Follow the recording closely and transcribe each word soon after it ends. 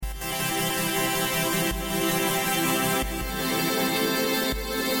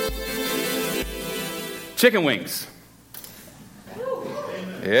Chicken wings.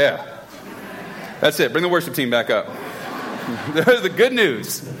 Yeah. That's it. Bring the worship team back up. The good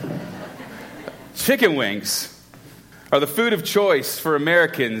news. Chicken wings are the food of choice for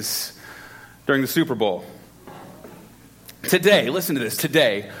Americans during the Super Bowl. Today, listen to this,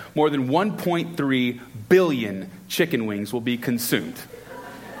 today, more than 1.3 billion chicken wings will be consumed.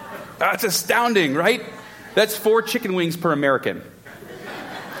 That's astounding, right? That's 4 chicken wings per American.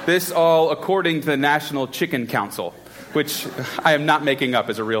 This all according to the National Chicken Council, which I am not making up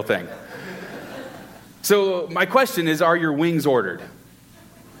as a real thing. So my question is, are your wings ordered?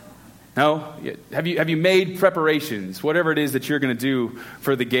 No? Have you made preparations, whatever it is that you're going to do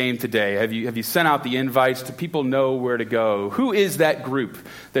for the game today? Have you sent out the invites? Do people know where to go? Who is that group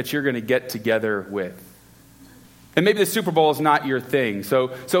that you're going to get together with? And maybe the Super Bowl is not your thing. So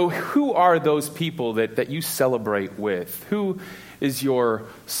who are those people that you celebrate with? Who is your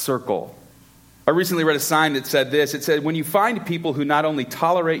circle? I recently read a sign that said this. It said, when you find people who not only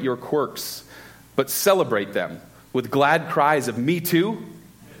tolerate your quirks, but celebrate them with glad cries of "me too,"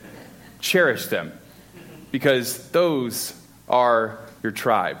 cherish them, because those are your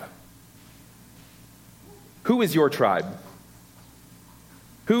tribe. Who is your tribe?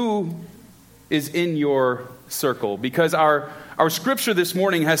 Who is in your circle? Because our scripture this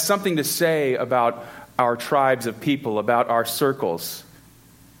morning has something to say about our tribes of people, about our circles.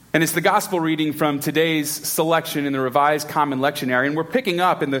 And it's the gospel reading from today's selection in the Revised Common Lectionary. And we're picking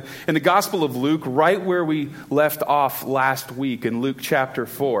up in the Gospel of Luke right where we left off last week in Luke chapter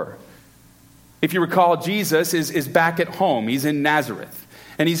 4. If you recall, Jesus is back at home. He's in Nazareth.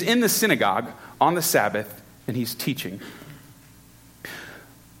 And he's in the synagogue on the Sabbath, and he's teaching.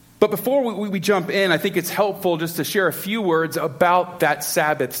 But before we jump in, I think it's helpful just to share a few words about that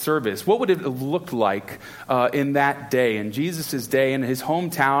Sabbath service. What would it have looked like in that day, in Jesus' day, in his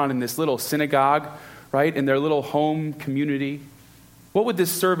hometown, in this little synagogue, right, in their little home community? What would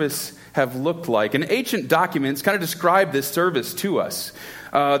this service have looked like? And ancient documents kind of describe this service to us.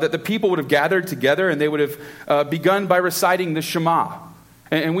 That the people would have gathered together and they would have begun by reciting the Shema.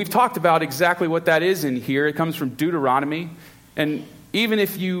 And we've talked about exactly what that is in here. It comes from Deuteronomy. And even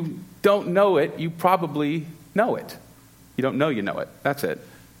if you don't know it, you probably know it. You don't know you know it. That's it.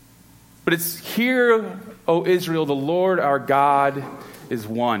 But it's, "Hear, O Israel, the Lord our God is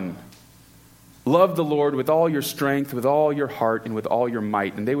one. Love the Lord with all your strength, with all your heart, and with all your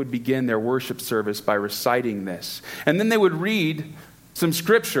might." And they would begin their worship service by reciting this. And then they would read some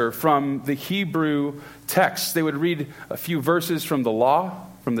scripture from the Hebrew text. They would read a few verses from the law,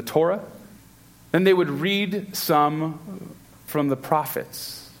 from the Torah. Then they would read some from the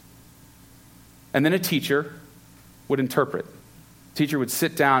prophets. And then a teacher would interpret. The teacher would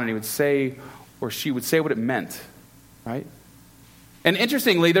sit down and he would say, or she would say what it meant, right? And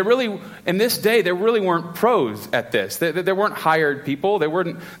interestingly, in this day, there really weren't pros at this. There weren't hired people. There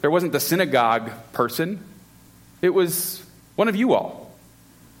wasn't the synagogue person. It was one of you all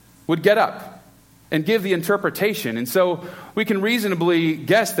would get up and give the interpretation. And so we can reasonably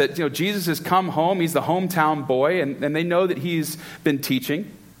guess that Jesus has come home. He's the hometown boy, and they know that he's been teaching.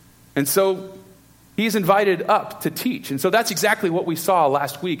 And so he's invited up to teach. And so that's exactly what we saw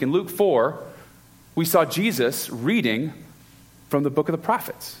last week. In Luke 4, we saw Jesus reading from the book of the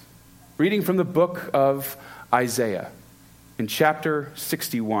prophets, reading from the book of Isaiah in chapter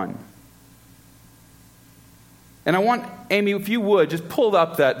 61. And I want, Amy, if you would, just pull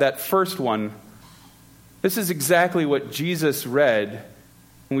up that first one. This is exactly what Jesus read.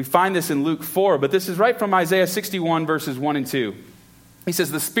 And we find this in Luke 4, but this is right from Isaiah 61, verses 1 and 2. He says,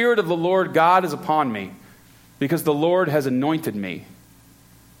 "The Spirit of the Lord God is upon me, because the Lord has anointed me.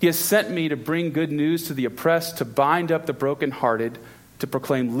 He has sent me to bring good news to the oppressed, to bind up the brokenhearted, to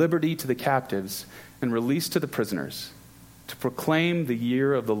proclaim liberty to the captives, and release to the prisoners, to proclaim the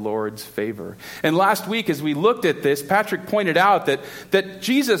year of the Lord's favor." And last week, as we looked at this, Patrick pointed out that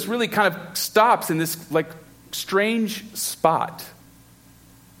Jesus really kind of stops in this strange spot.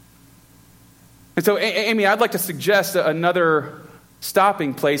 And so, Amy, I'd like to suggest another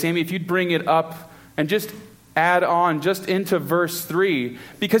stopping place. Amy, if you'd bring it up and just add on just into verse 3,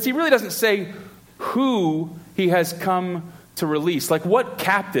 because he really doesn't say who he has come to release. Like, what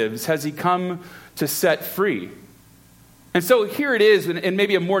captives has he come to set free? And so here it is, in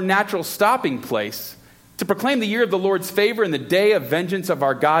maybe a more natural stopping place, to proclaim the year of the Lord's favor and the day of vengeance of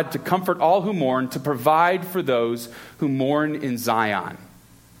our God, to comfort all who mourn, to provide for those who mourn in Zion.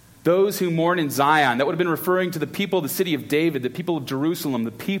 Those who mourn in Zion, that would have been referring to the people of the city of David, the people of Jerusalem,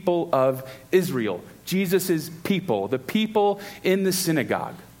 the people of Israel, Jesus' people, the people in the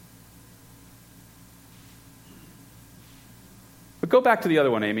synagogue. But go back to the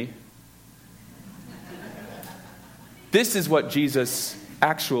other one, Amy. This is what Jesus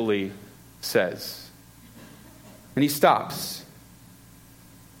actually says. And he stops.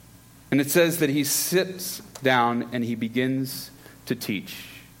 And it says that he sits down and he begins to teach.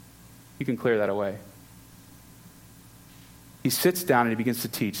 You can clear that away. He sits down and he begins to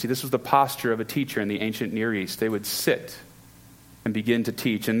teach. See, this was the posture of a teacher in the ancient Near East. They would sit and begin to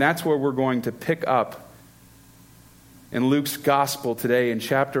teach. And that's where we're going to pick up in Luke's gospel today in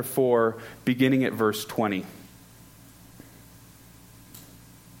chapter 4, beginning at verse 20.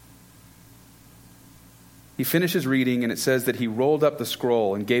 He finishes reading, and it says that he rolled up the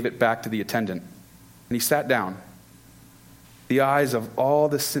scroll and gave it back to the attendant. And he sat down. The eyes of all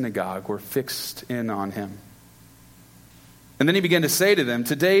the synagogue were fixed in on him. And then he began to say to them,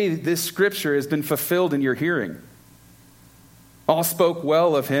 "Today this scripture has been fulfilled in your hearing." All spoke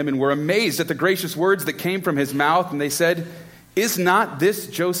well of him and were amazed at the gracious words that came from his mouth. And they said, "Is not this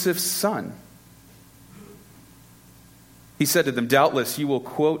Joseph's son?" He said to them, "Doubtless you will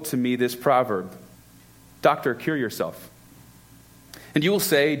quote to me this proverb, 'Doctor, cure yourself.' And you will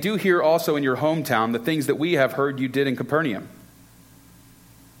say, 'Do here also in your hometown the things that we have heard you did in Capernaum.'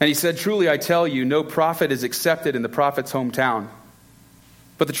 And he said, 'Truly I tell you, no prophet is accepted in the prophet's hometown.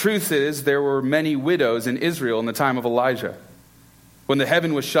 But the truth is, there were many widows in Israel in the time of Elijah, when the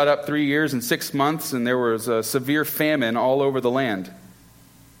heaven was shut up 3 years and 6 months, and there was a severe famine all over the land.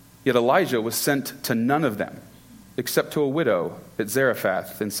 Yet Elijah was sent to none of them, except to a widow at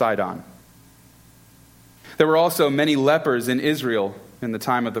Zarephath in Sidon. There were also many lepers in Israel in the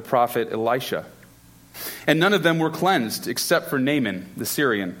time of the prophet Elisha, and none of them were cleansed except for Naaman the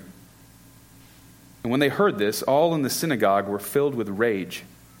Syrian.' And when they heard this, all in the synagogue were filled with rage.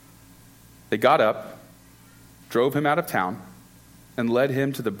 They got up, drove him out of town, and led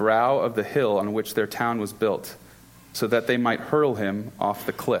him to the brow of the hill on which their town was built, so that they might hurl him off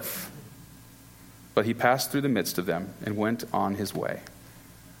the cliff. But he passed through the midst of them and went on his way."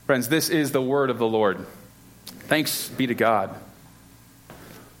 Friends, this is the word of the Lord. Thanks be to God.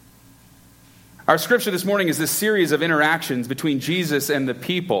 Our scripture this morning is this series of interactions between Jesus and the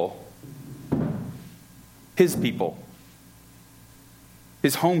people, his people,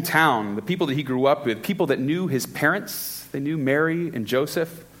 his hometown, the people that he grew up with, people that knew his parents. They knew Mary and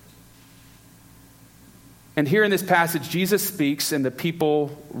Joseph. And here in this passage, Jesus speaks and the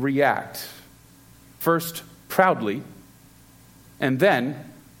people react. First, proudly, and then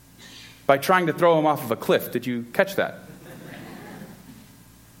by trying to throw him off of a cliff. Did you catch that?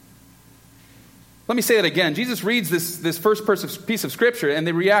 Let me say that again. Jesus reads this first piece of scripture and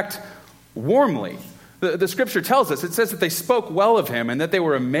they react warmly. The scripture tells us, it says that they spoke well of him and that they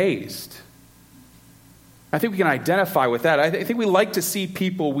were amazed. I think we can identify with that. I think we like to see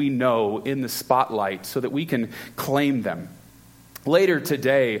people we know in the spotlight so that we can claim them. Later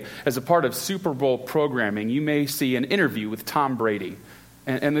today, as a part of Super Bowl programming, you may see an interview with Tom Brady.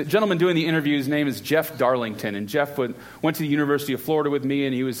 And the gentleman doing the interview, his name is Jeff Darlington. And Jeff went to the University of Florida with me,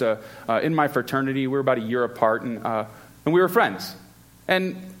 and he was in my fraternity. We were about a year apart, and we were friends.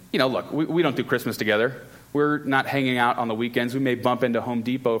 And, look, we don't do Christmas together. We're not hanging out on the weekends. We may bump into Home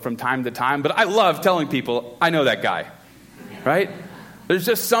Depot from time to time, but I love telling people, I know that guy, right? There's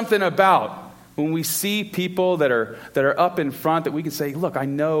just something about when we see people that are up in front that we can say, look, I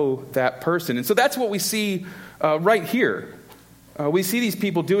know that person. And so that's what we see right here. We see these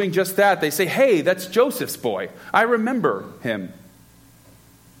people doing just that. They say, hey, that's Joseph's boy. I remember him.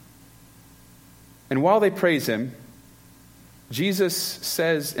 And while they praise him, Jesus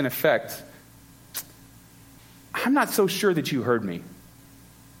says, in effect, I'm not so sure that you heard me.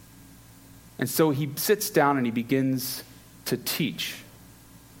 And so he sits down and he begins to teach.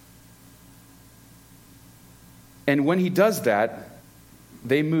 And when he does that,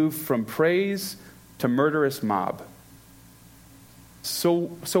 they move from praise to murderous mob. So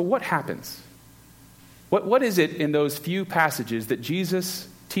what happens? What is it in those few passages that Jesus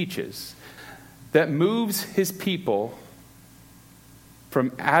teaches that moves his people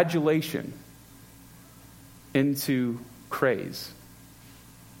from adulation into praise?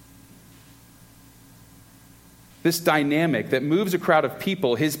 This dynamic that moves a crowd of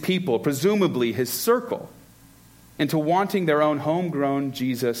people, his people, presumably his circle, into wanting their own homegrown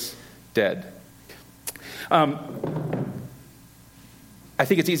Jesus dead. I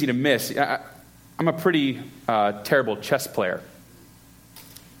think it's easy to miss. I'm a pretty terrible chess player.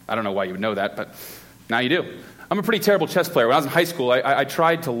 I don't know why you would know that, but now you do. I'm a pretty terrible chess player. When I was in high school, I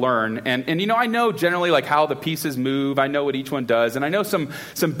tried to learn. And I know generally like how the pieces move. I know what each one does. And I know some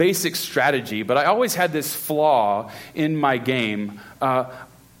basic strategy. But I always had this flaw in my game.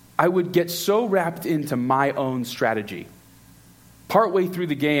 I would get so wrapped into my own strategy. Partway through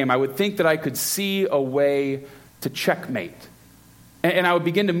the game, I would think that I could see a way to checkmate. And I would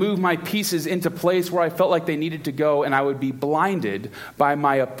begin to move my pieces into place where I felt like they needed to go, and I would be blinded by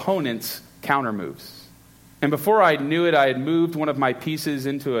my opponent's counter moves. And before I knew it, I had moved one of my pieces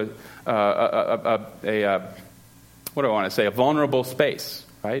into a vulnerable space,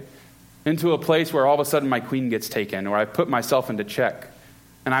 right? Into a place where all of a sudden my queen gets taken, or I put myself into check.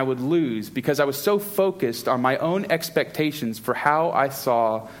 And I would lose because I was so focused on my own expectations for how I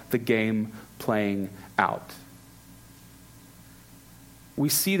saw the game playing out. We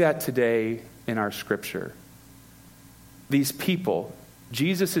see that today in our scripture. These people,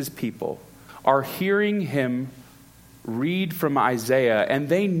 Jesus' people, are hearing him read from Isaiah, and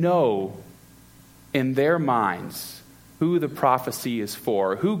they know in their minds who the prophecy is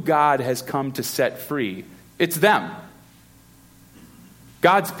for, who God has come to set free. It's them.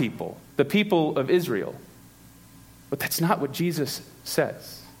 God's people, the people of Israel. But that's not what Jesus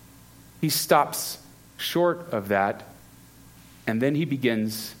says. He stops short of that, and then he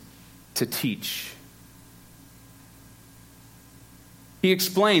begins to teach. He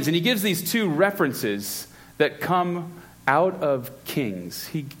explains, and he gives these two references that come out of Kings.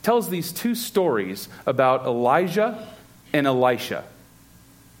 He tells these two stories about Elijah and Elisha.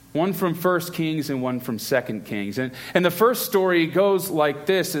 One from 1 Kings and one from 2 Kings. And the first story goes like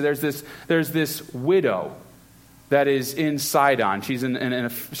this. There's this widow that is in Sidon. She's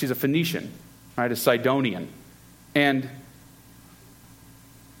a Phoenician, right? A Sidonian. And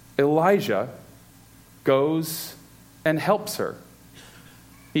Elijah goes and helps her.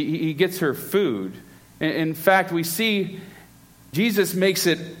 He gets her food. In fact, we see Jesus makes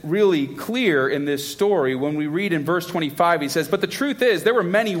it really clear in this story when we read in verse 25. He says, "But the truth is, there were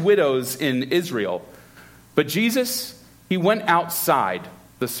many widows in Israel. But Jesus, he went outside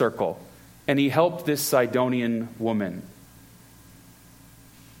the circle, and he helped this Sidonian woman."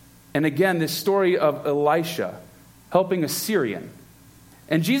 And again, this story of Elisha helping a Syrian.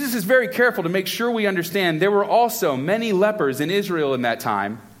 And Jesus is very careful to make sure we understand there were also many lepers in Israel in that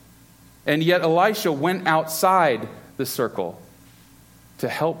time, and yet Elisha went outside the circle to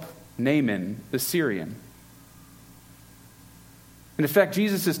help Naaman the Syrian. In effect,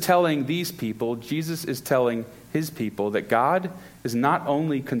 Jesus is telling these people, Jesus is telling his people that God is not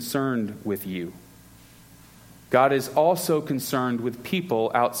only concerned with you, God is also concerned with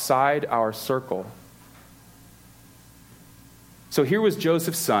people outside our circle. So here was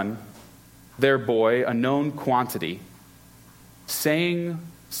Joseph's son, their boy, a known quantity, saying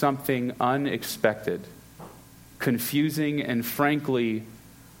something unexpected, confusing, and frankly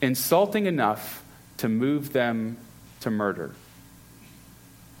insulting enough to move them to murder.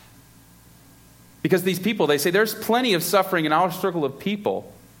 Because these people, they say, there's plenty of suffering in our circle of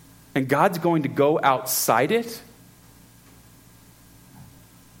people, and God's going to go outside it?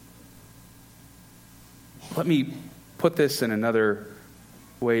 Let me put this in another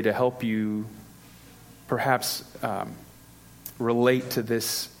way to help you perhaps relate to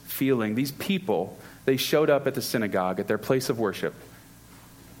this feeling. These people, they showed up at the synagogue, at their place of worship,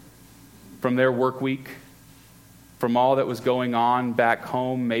 from their work week, from all that was going on back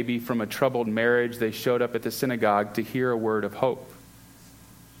home, maybe from a troubled marriage. They showed up at the synagogue to hear a word of hope.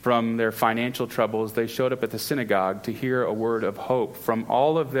 From their financial troubles, they showed up at the synagogue to hear a word of hope. From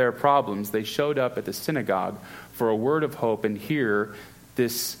all of their problems, they showed up at the synagogue for a word of hope and hear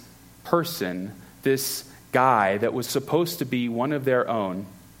this person, this guy that was supposed to be one of their own,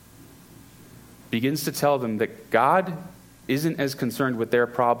 begins to tell them that God isn't as concerned with their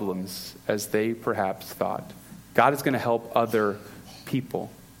problems as they perhaps thought. God is going to help other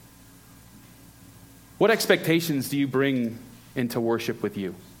people. What expectations do you bring into worship with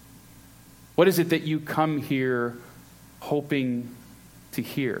you? What is it that you come here hoping to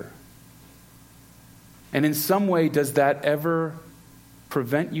hear? And in some way, does that ever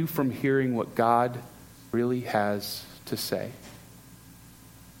prevent you from hearing what God really has to say?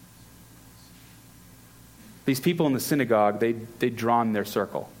 These people in the synagogue, they'd drawn their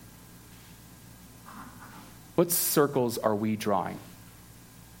circle. What circles are we drawing?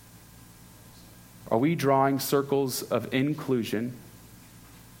 Are we drawing circles of inclusion,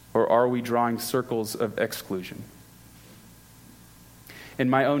 or are we drawing circles of exclusion? In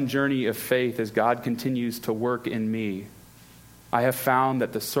my own journey of faith, as God continues to work in me, I have found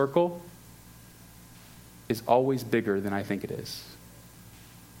that the circle is always bigger than I think it is.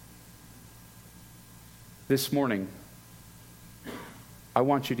 This morning, I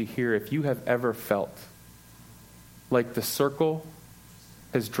want you to hear, if you have ever felt like the circle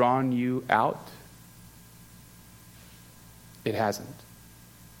has drawn you out, it hasn't.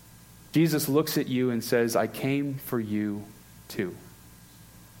 Jesus looks at you and says, I came for you too.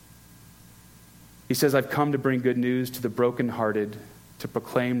 He says, I've come to bring good news to the brokenhearted, to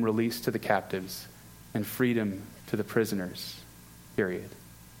proclaim release to the captives and freedom to the prisoners. Period.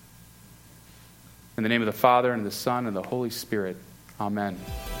 In the name of the Father, and of the Son, and the Holy Spirit. Amen.